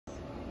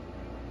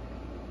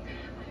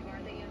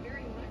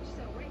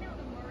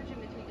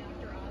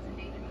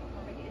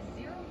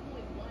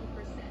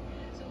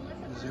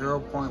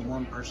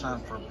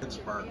0.1% for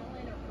Pittsburgh.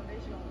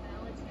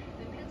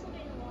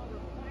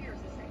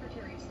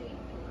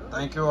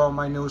 Thank you, all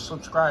my new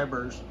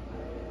subscribers.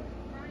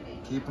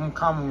 Keep them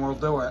coming, we'll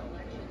do it.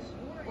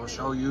 We'll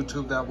show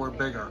YouTube that we're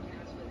bigger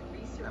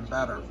and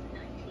better.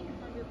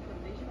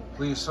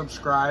 Please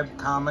subscribe,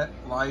 comment,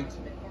 like,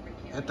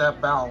 hit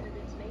that bell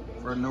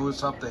for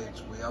newest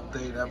updates. We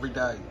update every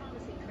day.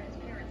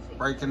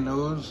 Breaking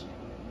news.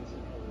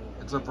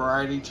 It's a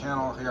variety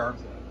channel here.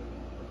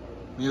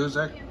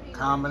 Music,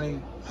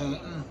 comedy,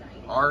 painting,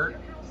 art,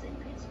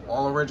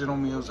 all original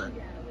music.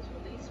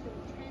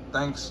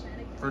 Thanks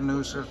for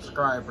new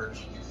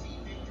subscribers.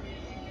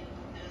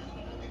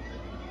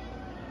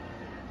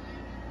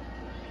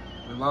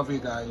 We love you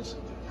guys.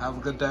 Have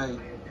a good day.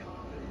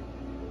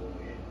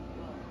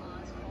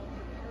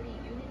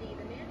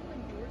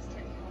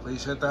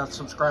 Please hit that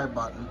subscribe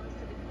button.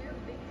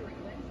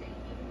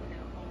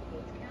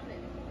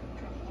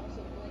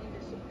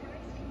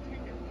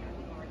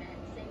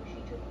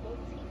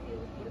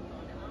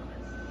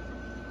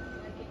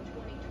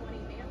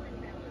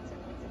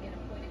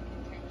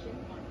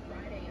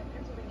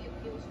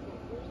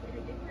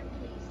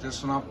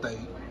 Just an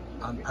update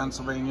on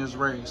Pennsylvania's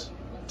race.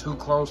 Too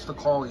close to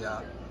call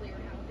yet.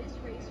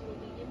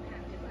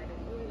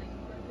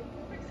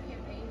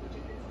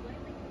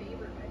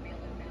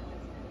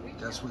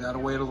 Guess we gotta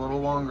wait a little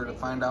longer to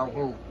find out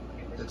who.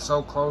 It's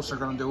so close they're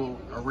gonna do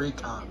a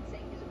recount.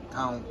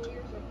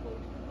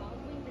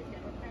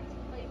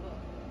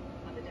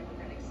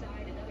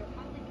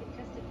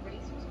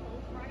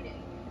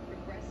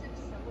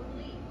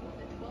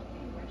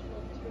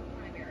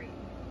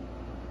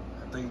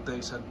 I think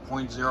they said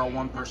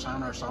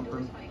 0.01% or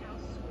something.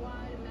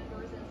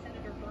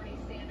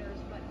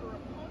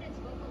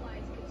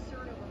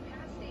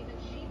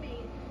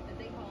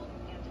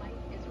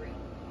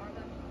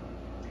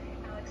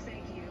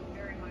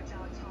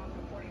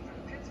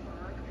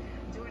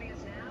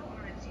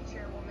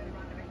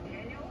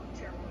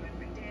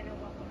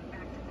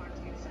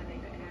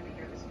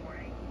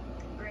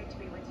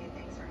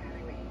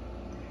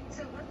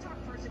 So let's talk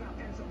first about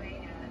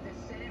Pennsylvania. The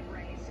Senate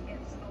race,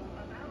 it's about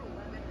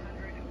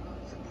 1,100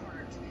 votes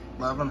apart.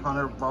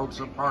 1,100 votes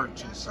apart,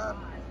 she said.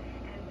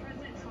 And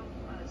President Trump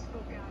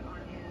spoke out on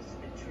his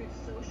Truth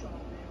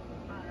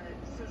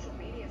Social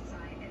media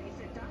site, and he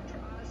said Dr.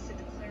 Oz should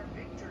declare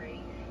victory.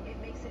 It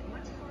makes it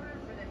much harder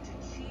for them to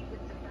cheat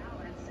with the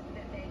ballots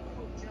that they,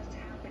 quote, just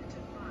happened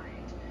to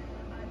find.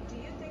 Do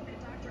you think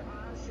that Dr.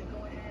 Oz should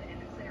go ahead and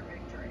declare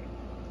victory?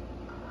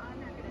 I'm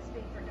not going to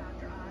speak for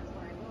Dr. Oz.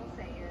 What I will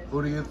say is,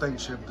 who do you think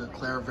should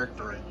declare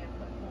victory?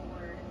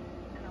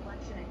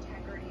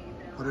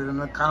 Put it in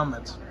the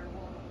comments.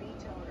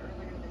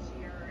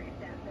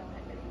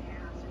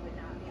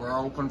 We're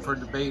open for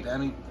debate,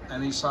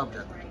 any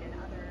subject.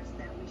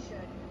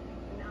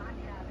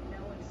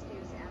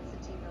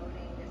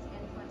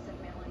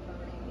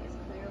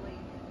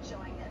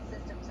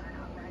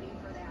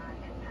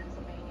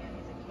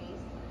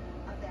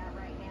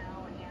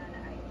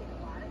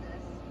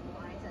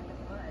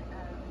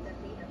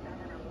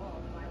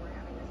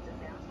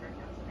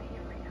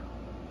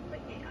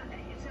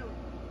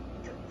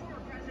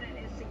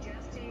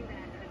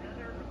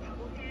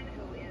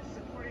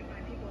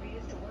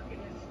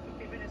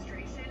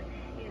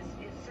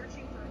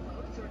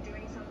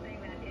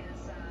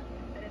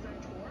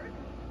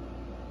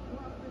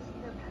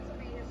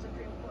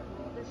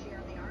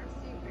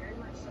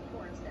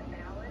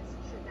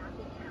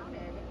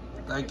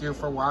 Thank you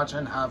for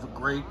watching. Have a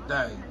great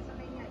day.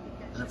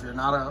 And if you're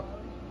not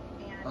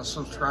a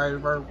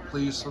subscriber,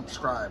 please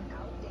subscribe.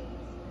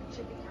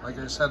 Like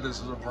I said, this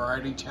is a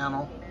variety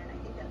channel.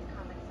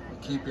 We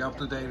keep you up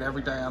to date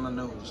every day on the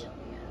news.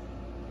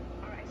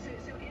 All right, so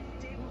if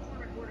Dave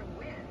McCormick were to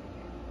win,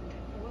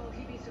 will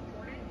he be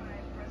supported by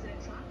President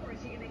Trump, or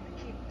is he going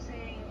to keep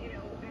saying, you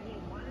know, that he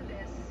won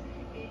this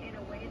in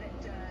a way that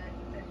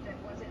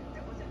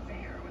wasn't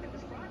fair, or that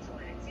was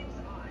fraudulent? It seems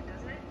odd,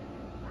 doesn't it?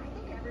 I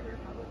think every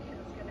Republican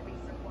is going to be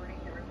supporting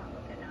the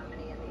Republican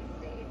nominee in these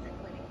states,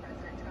 including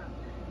President Trump.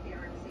 The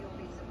RNC will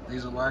be supporting.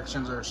 These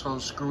elections are so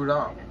screwed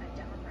up.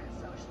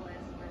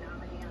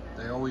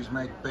 They always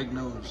make big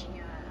news.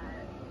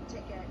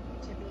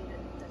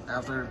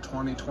 After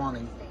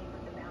 2020,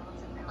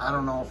 I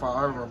don't know if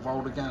I'll ever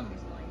vote again.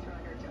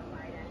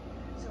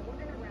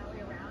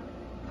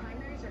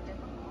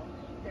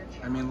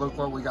 I mean, look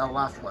what we got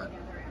left with.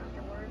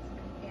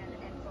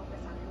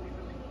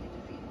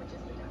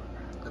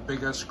 The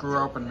biggest screw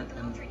up in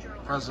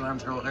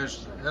presidential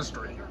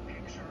history.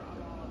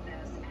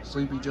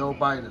 Sleepy Joe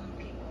Biden.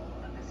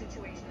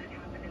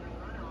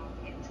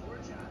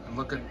 And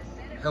look at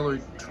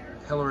Hillary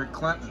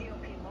Clinton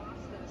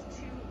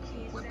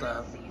with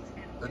the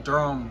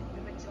Durham.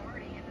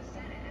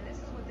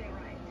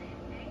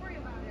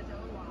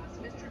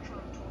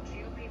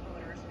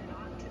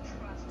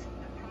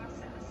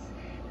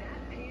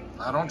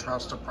 I don't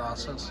trust the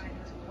process.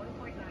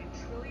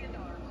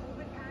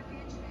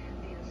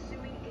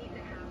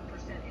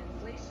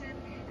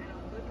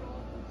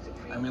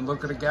 I mean,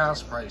 look at the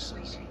gas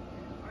prices.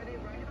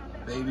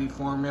 baby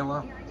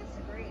formula,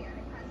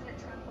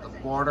 the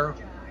border,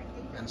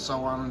 and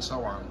so on and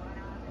so on.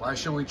 Why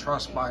should we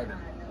trust Biden?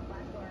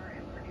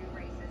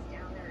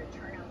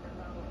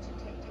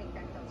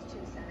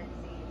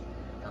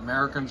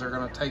 Americans are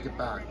going to take it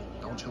back.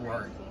 Don't you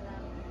worry.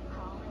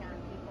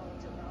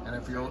 And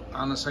if you're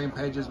on the same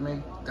page as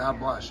me, God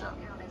bless you.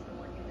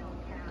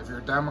 If you're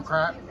a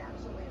Democrat,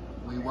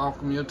 we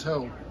welcome you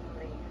too.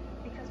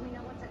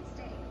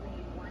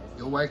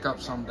 You'll wake up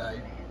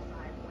someday.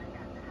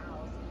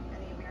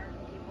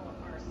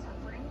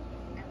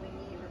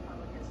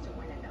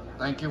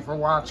 Thank you for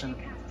watching.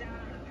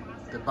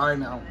 Goodbye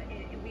now.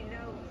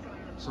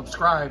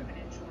 Subscribe.